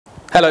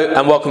Hello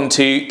and welcome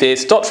to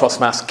this Dr.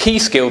 Frost Maths key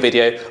skill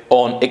video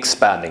on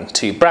expanding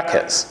two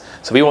brackets.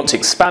 So we want to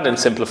expand and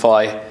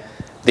simplify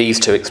these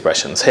two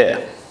expressions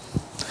here.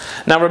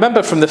 Now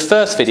remember from the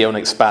first video on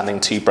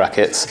expanding two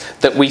brackets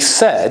that we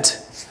said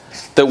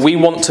that we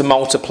want to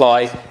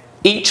multiply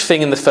each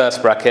thing in the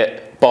first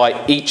bracket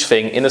by each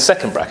thing in the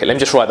second bracket. Let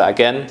me just write that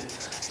again.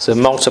 So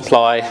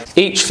multiply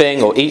each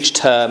thing or each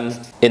term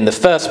in the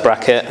first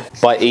bracket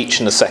by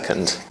each in the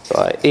second.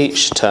 By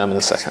each term in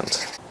the second.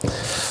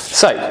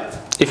 So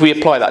if we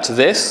apply that to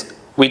this,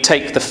 we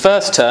take the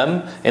first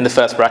term in the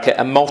first bracket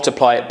and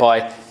multiply it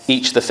by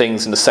each of the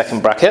things in the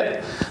second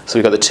bracket. So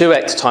we've got the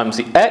 2x times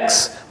the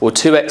x, or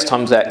 2x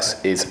times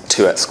x is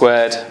 2x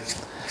squared.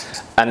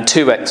 And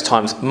 2x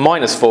times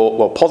minus 4,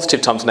 well,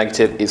 positive times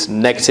negative is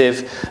negative,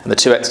 and the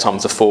 2x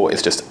times the 4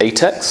 is just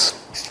 8x.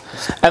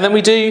 And then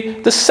we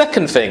do the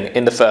second thing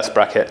in the first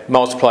bracket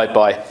multiplied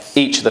by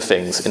each of the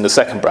things in the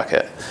second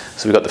bracket.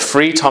 So we've got the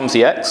 3 times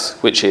the x,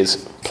 which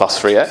is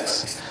plus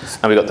 3x,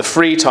 and we've got the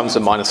 3 times the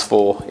minus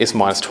 4 is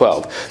minus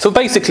 12. So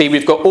basically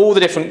we've got all the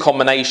different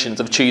combinations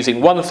of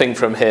choosing one thing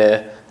from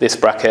here, this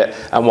bracket,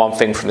 and one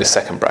thing from this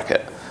second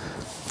bracket.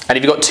 And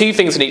if you've got two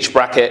things in each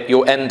bracket,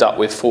 you'll end up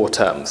with 4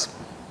 terms.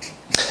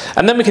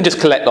 And then we can just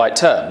collect like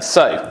terms.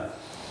 So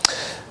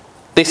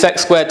this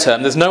x squared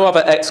term, there's no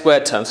other x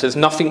squared term, so there's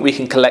nothing we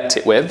can collect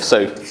it with.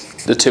 So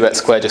the 2x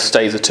squared just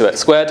stays a 2x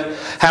squared.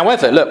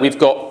 However, look, we've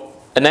got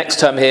an x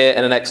term here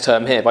and an x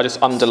term here. If I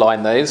just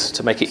underline those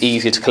to make it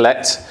easier to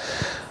collect.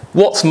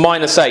 What's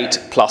minus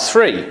 8 plus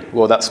 3?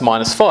 Well, that's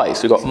minus 5.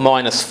 So we've got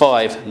minus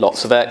 5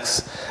 lots of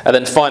x. And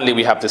then finally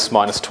we have this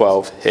minus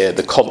 12 here,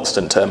 the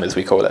constant term as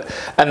we call it.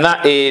 And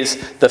that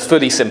is the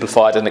fully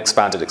simplified and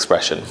expanded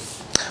expression.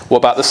 What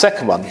about the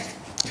second one?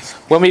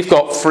 When we've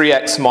got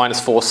 3x minus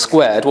 4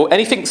 squared, well,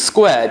 anything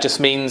squared just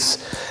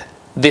means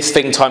this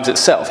thing times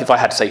itself. If I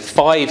had to say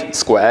 5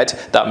 squared,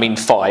 that would mean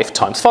 5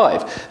 times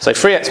 5. So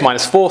 3x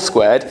minus 4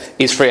 squared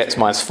is 3x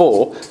minus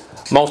 4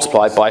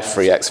 multiplied by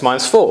 3x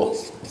minus 4.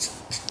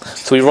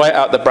 So we write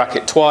out the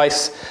bracket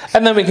twice,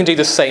 and then we can do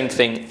the same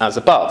thing as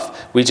above.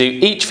 We do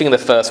each thing in the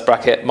first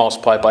bracket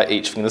multiplied by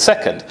each thing in the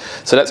second.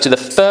 So let's do the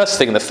first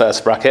thing in the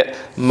first bracket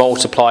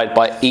multiplied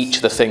by each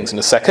of the things in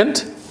the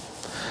second.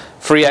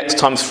 3x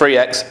times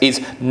 3x is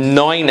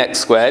 9x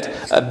squared.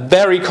 A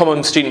very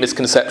common student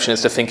misconception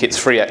is to think it's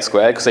 3x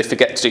squared because they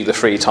forget to do the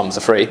 3 times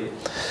the 3.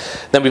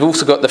 Then we've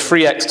also got the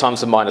 3x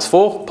times the minus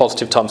 4.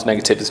 Positive times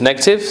negative is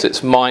negative, so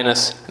it's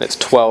minus and it's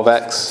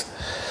 12x.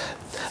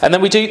 And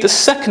then we do the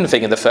second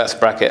thing in the first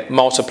bracket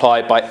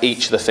multiplied by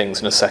each of the things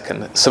in the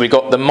second. So we've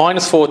got the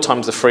minus 4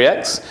 times the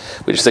 3x,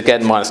 which is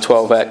again minus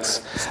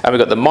 12x. And we've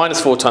got the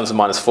minus 4 times the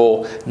minus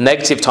 4.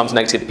 Negative times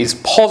negative is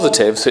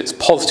positive, so it's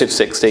positive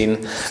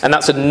 16. And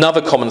that's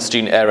another common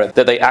student error,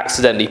 that they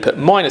accidentally put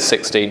minus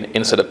 16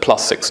 instead of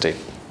plus 16.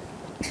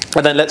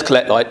 And then let's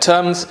collect like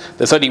terms.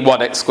 There's only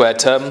one x squared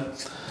term.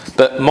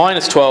 But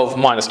minus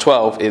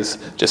 12 is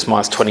just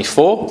minus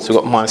 24. So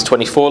we've got minus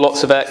 24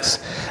 lots of x.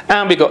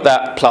 And we've got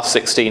that plus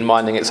 16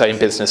 minding its own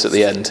business at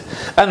the end.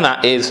 And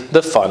that is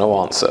the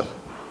final answer.